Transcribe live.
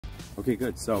Okay,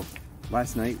 good. So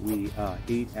last night we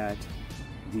ate at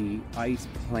the Ice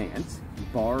Plant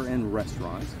Bar and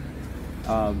Restaurant.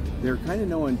 They're kind of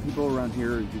known, people around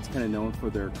here, it's kind of known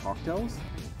for their cocktails.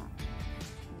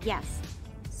 Yes.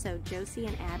 So Josie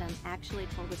and Adam actually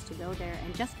told us to go there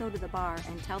and just go to the bar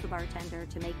and tell the bartender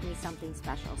to make me something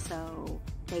special. So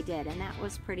they did, and that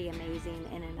was pretty amazing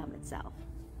in and of itself.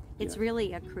 It's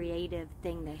really a creative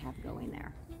thing they have going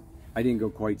there. I didn't go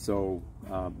quite so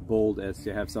bold as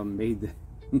to have some made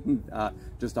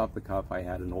just off the cuff. I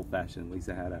had an old-fashioned.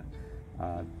 Lisa had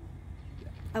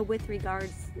a with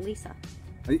regards Lisa.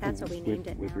 That's what we named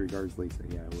it. With now. regards Lisa,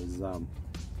 yeah,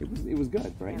 it was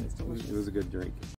good, right? Yeah, it was delicious. It was a good drink.